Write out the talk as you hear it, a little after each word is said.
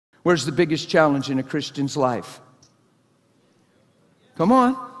Where's the biggest challenge in a Christian's life? Come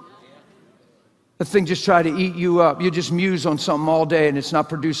on. The thing just try to eat you up. You just muse on something all day and it's not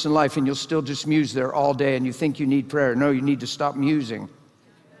producing life, and you'll still just muse there all day and you think you need prayer. No, you need to stop musing.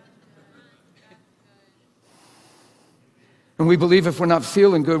 And we believe if we're not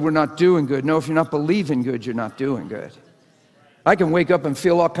feeling good, we're not doing good. No, if you're not believing good, you're not doing good. I can wake up and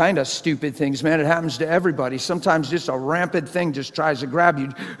feel all kind of stupid things, man. It happens to everybody. Sometimes just a rampant thing just tries to grab you.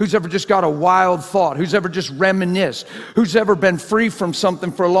 Who's ever just got a wild thought? Who's ever just reminisced? Who's ever been free from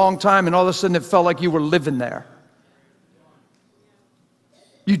something for a long time and all of a sudden it felt like you were living there?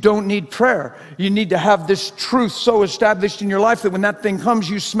 You don't need prayer. You need to have this truth so established in your life that when that thing comes,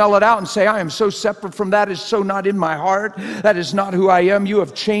 you smell it out and say, I am so separate from that. It's so not in my heart. That is not who I am. You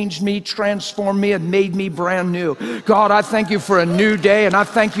have changed me, transformed me, and made me brand new. God, I thank you for a new day, and I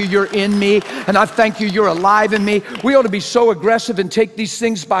thank you you're in me, and I thank you you're alive in me. We ought to be so aggressive and take these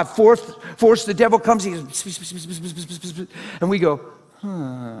things by force. The devil comes, and we go,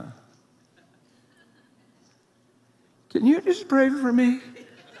 huh. Can you just pray for me?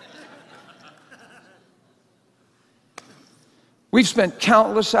 We've spent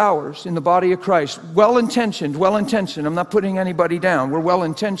countless hours in the body of Christ, well-intentioned. I'm not putting anybody down. We're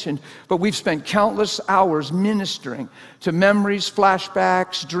well-intentioned, but we've spent countless hours ministering to memories,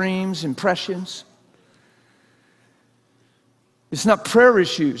 flashbacks, dreams, impressions. It's not prayer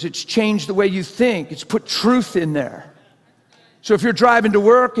issues. It's changed the way you think. It's put truth in there. So if you're driving to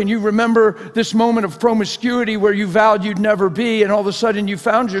work and you remember this moment of promiscuity where you vowed you'd never be, and all of a sudden you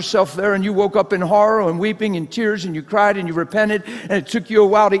found yourself there and you woke up in horror and weeping and tears and you cried and you repented, and it took you a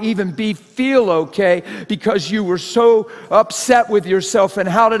while to even feel okay because you were so upset with yourself, and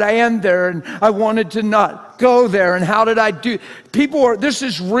how did I end there, and I wanted to not go there, and how did I do? This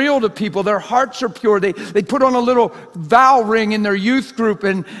is real to people. Their hearts are pure. They put on a little vow ring in their youth group,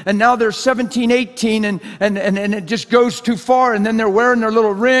 and now they're 17, 18, and it just goes too far, and then they're wearing their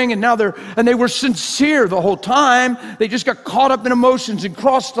little ring, and they were sincere the whole time. They just got caught up in emotions and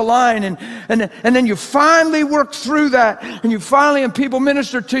crossed the line, and then you finally work through that, and people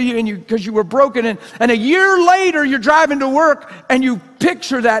minister to you, because you were broken, and a year later you're driving to work, and you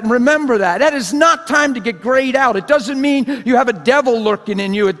picture that and remember that. That is not time to get grayed out. It doesn't mean you have a devil lurking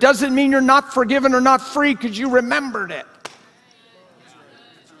in you. It doesn't mean you're not forgiven or not free because you remembered it.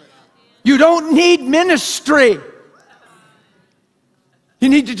 You don't need ministry. You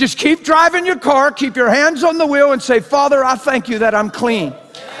need to just keep driving your car, keep your hands on the wheel, and say, Father, I thank you that I'm clean.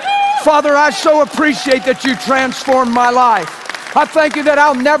 Father, I so appreciate that you transformed my life. I thank you that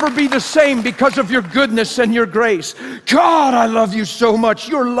I'll never be the same because of your goodness and your grace. God, I love you so much.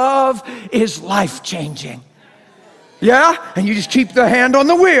 Your love is life-changing. Yeah? And you just keep the hand on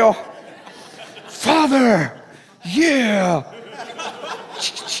the wheel. Father, yeah.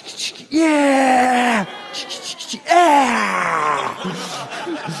 Yeah. Yeah.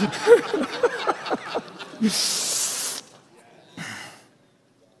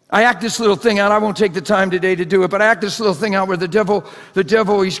 I act this little thing out. I won't take the time today to do it, but I act this little thing out where the devil,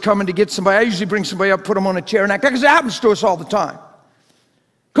 he's coming to get somebody. I usually bring somebody up, put them on a chair and act, because it happens to us all the time.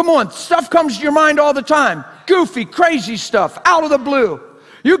 Come on, stuff comes to your mind all the time. Goofy, crazy stuff, out of the blue.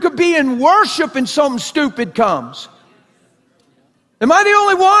 You could be in worship and something stupid comes. Am I the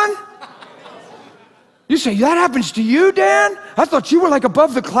only one? You say, that happens to you, Dan? I thought you were like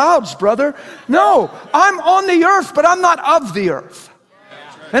above the clouds, brother. No, I'm on the earth, but I'm not of the earth.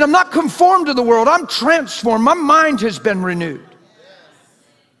 And I'm not conformed to the world. I'm transformed. My mind has been renewed.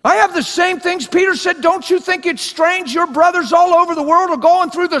 I have the same things. Peter said, don't you think it's strange? Your brothers all over the world are going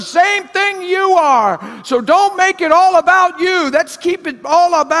through the same thing you are. So don't make it all about you. Let's keep it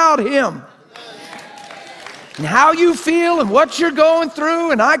all about him. And how you feel and what you're going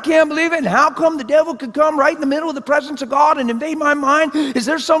through, and I can't believe it, and how come the devil could come right in the middle of the presence of God and invade my mind? Is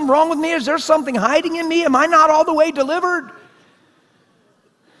there something wrong with me? Is there something hiding in me? Am I not all the way delivered?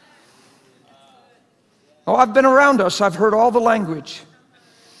 Oh, I've been around us. I've heard all the language.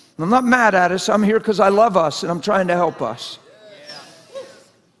 I'm not mad at us. I'm here because I love us, and I'm trying to help us.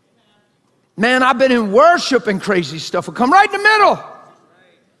 Man, I've been in worship and crazy stuff will come right in the middle.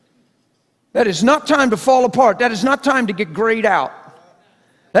 That is not time to fall apart. That is not time to get grayed out.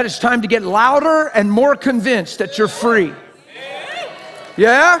 That is time to get louder and more convinced that you're free.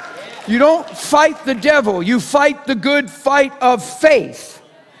 Yeah? You don't fight the devil. You fight the good fight of faith.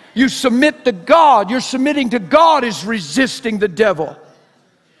 You submit to God. You're submitting to God is resisting the devil.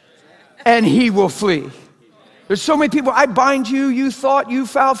 And he will flee. There's so many people, I bind you, you thought, you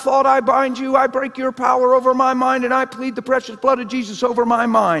foul thought, I bind you, I break your power over my mind, and I plead the precious blood of Jesus over my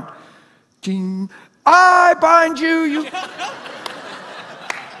mind. I bind you, you.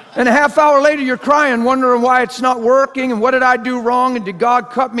 And a half hour later, you're crying, wondering why it's not working, and what did I do wrong, and did God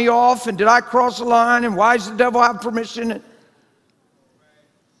cut me off, and did I cross the line, and why does the devil have permission? And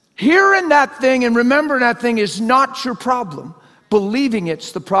hearing that thing and remembering that thing is not your problem. Believing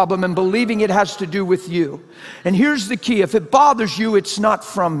it's the problem, and believing it has to do with you. And here's the key. If it bothers you, it's not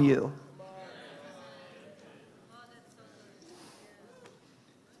from you.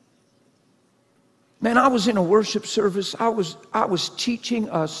 Man, I was in a worship service. I was teaching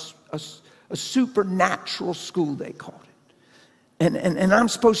us a supernatural school, they called it. And I'm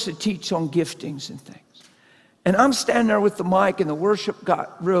supposed to teach on giftings and things. And I'm standing there with the mic, and the worship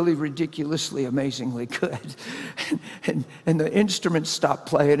got really ridiculously, amazingly good. And the instruments stopped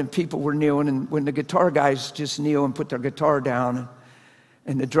playing, and people were kneeling. And when the guitar guys just kneel and put their guitar down,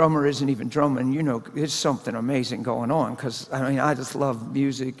 and the drummer isn't even drumming, you know, there's something amazing going on. Because, I mean, I just love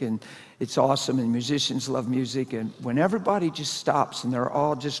music, and it's awesome, and musicians love music. And when everybody just stops, and they're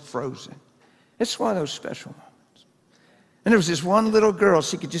all just frozen, it's one of those special moments. And there was this one little girl,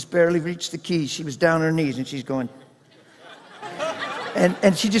 she could just barely reach the keys. She was down on her knees, and she's going.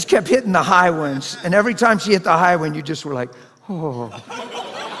 And she just kept hitting the high ones. And every time she hit the high one, you just were like, oh.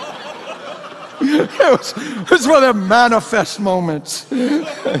 It was one of them manifest moments. And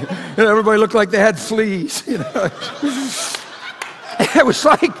everybody looked like they had fleas, you know. It was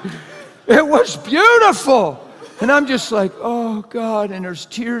like, it was beautiful. And I'm just like, oh, God, and there's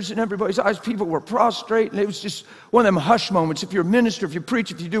tears in everybody's eyes. People were prostrate, and it was just one of them hush moments. If you're a minister, if you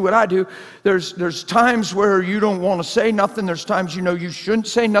preach, if you do what I do, there's times where you don't want to say nothing. There's times you know you shouldn't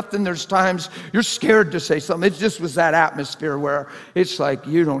say nothing. There's times you're scared to say something. It just was that atmosphere where it's like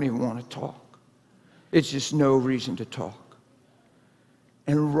you don't even want to talk. It's just no reason to talk.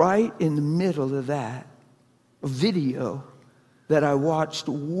 And right in the middle of that, a video that I watched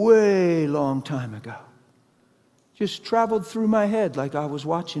way long time ago, just traveled through my head like I was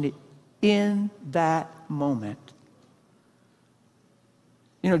watching it in that moment.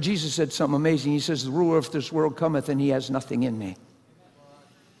 You know, Jesus said something amazing. He says, the ruler of this world cometh, and he has nothing in me.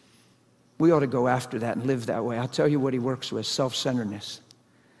 We ought to go after that and live that way. I'll tell you what he works with, self-centeredness.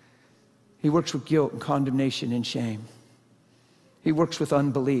 He works with guilt and condemnation and shame. He works with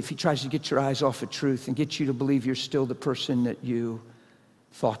unbelief. He tries to get your eyes off of truth and get you to believe you're still the person that you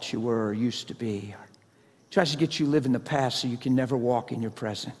thought you were or used to be. He tries to get you to live in the past so you can never walk in your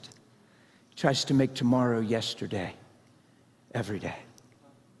present. He tries to make tomorrow yesterday, every day.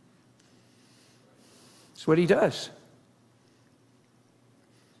 That's what he does.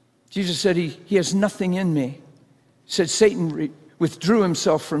 Jesus said he has nothing in me. He said Satan withdrew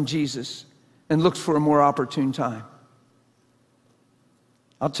himself from Jesus and looked for a more opportune time.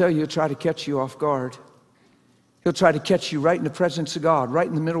 I'll tell you, he'll try to catch you off guard. He'll try to catch you right in the presence of God, right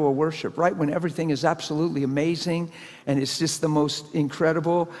in the middle of worship, right when everything is absolutely amazing and it's just the most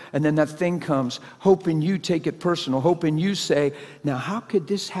incredible. And then that thing comes, hoping you take it personal, hoping you say, now how could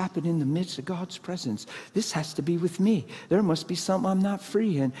this happen in the midst of God's presence? This has to be with me. There must be something I'm not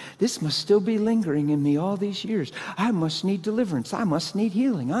free in. This must still be lingering in me all these years. I must need deliverance. I must need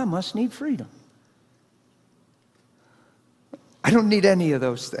healing. I must need freedom. I don't need any of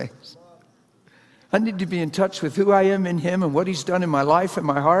those things. I need to be in touch with who I am in him and what he's done in my life and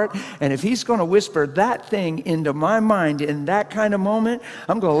my heart. And if he's going to whisper that thing into my mind in that kind of moment,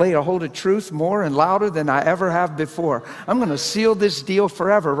 I'm going to lay a hold of truth more and louder than I ever have before. I'm going to seal this deal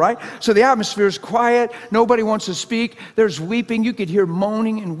forever, right? So the atmosphere is quiet. Nobody wants to speak. There's weeping. You could hear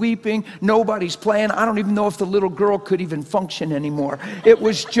moaning and weeping. Nobody's playing. I don't even know if the little girl could even function anymore. It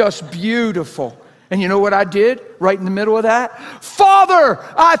was just beautiful. And you know what I did right in the middle of that? Father!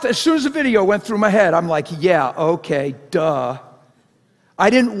 As soon as the video went through my head, I'm like, yeah, okay, duh. I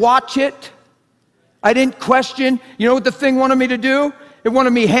didn't watch it. I didn't question. You know what the thing wanted me to do? It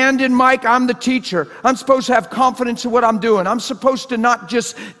wanted me hand in mic. I'm the teacher. I'm supposed to have confidence in what I'm doing. I'm supposed to not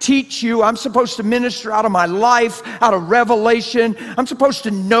just teach you. I'm supposed to minister out of my life, out of revelation. I'm supposed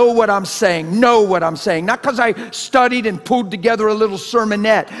to know what I'm saying, Not because I studied and pulled together a little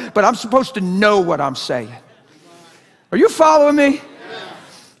sermonette, but I'm supposed to know what I'm saying. Are you following me?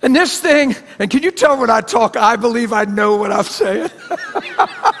 And this thing, and can you tell when I talk, I believe I know what I'm saying?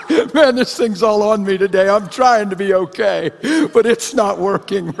 Man, this thing's all on me today. I'm trying to be okay, but it's not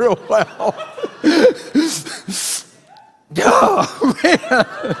working real well. Oh, man.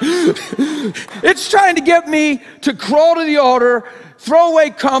 It's trying to get me to crawl to the altar, throw away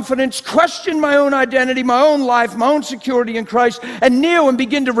confidence, question my own identity, my own life, my own security in Christ, and kneel and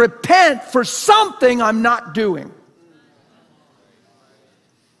begin to repent for something I'm not doing.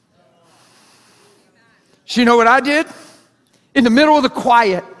 So you know what I did? In the middle of the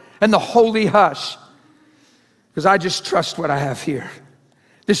quiet and the holy hush, because I just trust what I have here.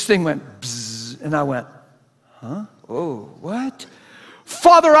 This thing went bzzz, and I went, huh? Oh, what?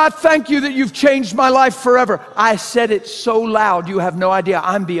 Father, I thank you that you've changed my life forever. I said it so loud, you have no idea.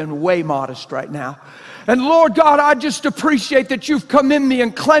 I'm being way modest right now. And Lord God, I just appreciate that you've come in me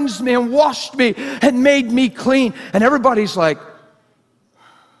and cleansed me and washed me and made me clean. And everybody's like,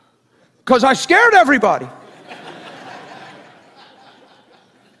 because I scared everybody.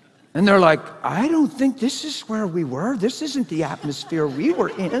 And they're like, I don't think this is where we were. This isn't the atmosphere we were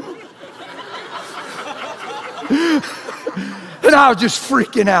in. And I was just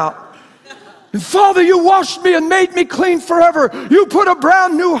freaking out. And Father, you washed me and made me clean forever. You put a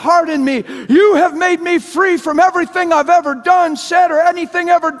brand new heart in me. You have made me free from everything I've ever done, said, or anything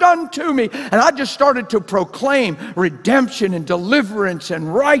ever done to me. And I just started to proclaim redemption and deliverance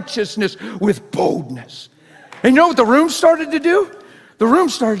and righteousness with boldness. And you know what the room started to do? The room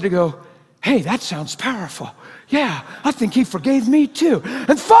started to go, hey, that sounds powerful. Yeah, I think he forgave me too.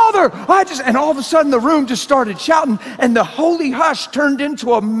 And Father, and all of a sudden the room just started shouting, and the holy hush turned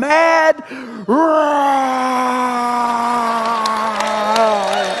into a mad roar.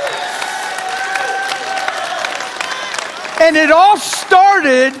 And it all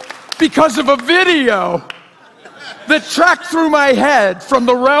started because of a video that tracked through my head from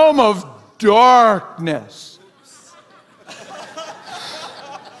the realm of darkness.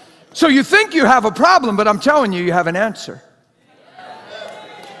 So you think you have a problem, but I'm telling you, you have an answer.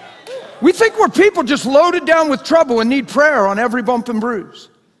 We think we're people just loaded down with trouble and need prayer on every bump and bruise.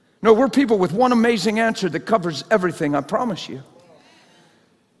 No, we're people with one amazing answer that covers everything, I promise you.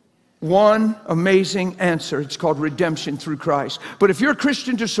 One amazing answer. It's called redemption through Christ. But if you're a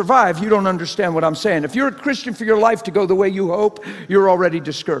Christian to survive, you don't understand what I'm saying. If you're a Christian for your life to go the way you hope, you're already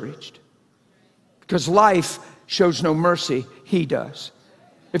discouraged. Because life shows no mercy, he does.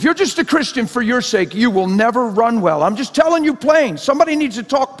 If you're just a Christian for your sake, you will never run well. I'm just telling you plain. Somebody needs to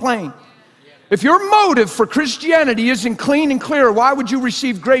talk plain. If your motive for Christianity isn't clean and clear, why would you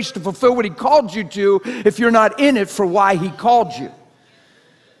receive grace to fulfill what he called you to if you're not in it for why he called you?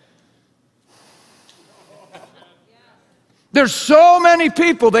 There's so many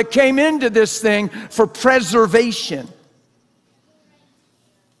people that came into this thing for preservation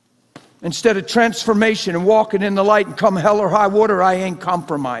instead of transformation and walking in the light, and come hell or high water, I ain't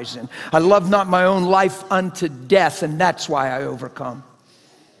compromising. I love not my own life unto death, and that's why I overcome.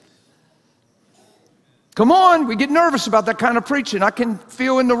 Come on, we get nervous about that kind of preaching. I can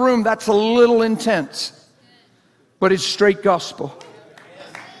feel in the room that's a little intense, but it's straight gospel.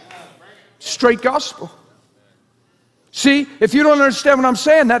 Straight gospel. See, if you don't understand what I'm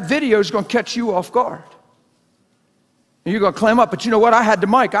saying, that video is going to catch you off guard. And you're going to clam up, but you know what? I had the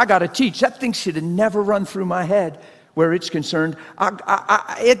mic. I got to teach. That thing should have never run through my head where it's concerned.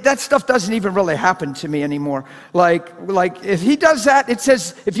 That stuff doesn't even really happen to me anymore. Like if he does that, it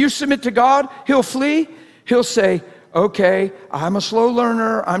says, if you submit to God, he'll flee. He'll say, okay, I'm a slow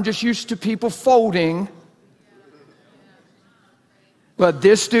learner. I'm just used to people folding. But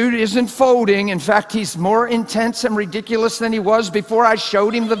this dude isn't folding. In fact, he's more intense and ridiculous than he was before I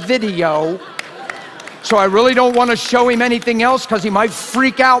showed him the video. So I really don't want to show him anything else because he might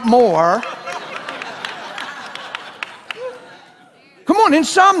freak out more. Come on,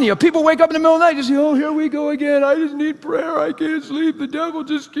 insomnia. People wake up in the middle of the night and say, oh, here we go again. I just need prayer. I can't sleep. The devil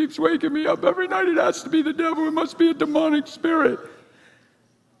just keeps waking me up. Every night it has to be the devil. It must be a demonic spirit.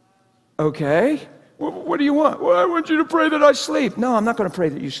 Okay. What do you want? Well, I want you to pray that I sleep. No, I'm not going to pray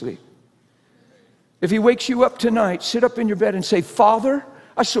that you sleep. If he wakes you up tonight, sit up in your bed and say, Father,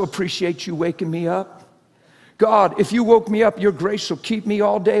 I so appreciate you waking me up. God, if you woke me up, your grace will keep me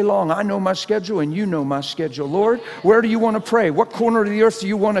all day long. I know my schedule and you know my schedule. Lord, where do you want to pray? What corner of the earth do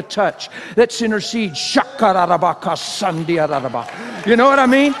you want to touch? Let's intercede. You know what I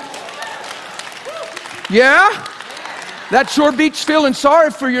mean? Yeah? That sure beats feeling sorry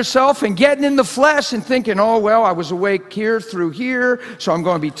for yourself and getting in the flesh and thinking, oh, well, I was awake here through here, so I'm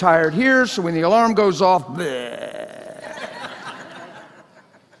going to be tired here, so when the alarm goes off, bleh.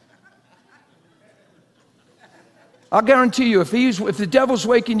 I'll guarantee you, if the devil's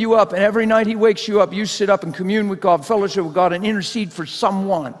waking you up and every night he wakes you up, you sit up and commune with God, fellowship with God, and intercede for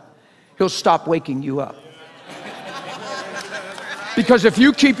someone, he'll stop waking you up. Because if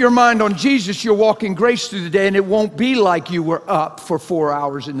you keep your mind on Jesus, you'll walk in grace through the day, and it won't be like you were up for 4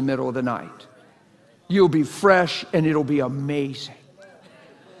 hours in the middle of the night. You'll be fresh, and it'll be amazing.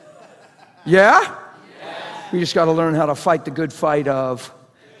 Yeah? We just got to learn how to fight the good fight of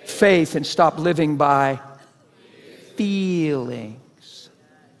faith and stop living by feelings.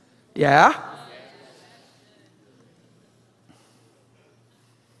 Yeah?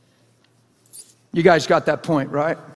 You guys got that point, right?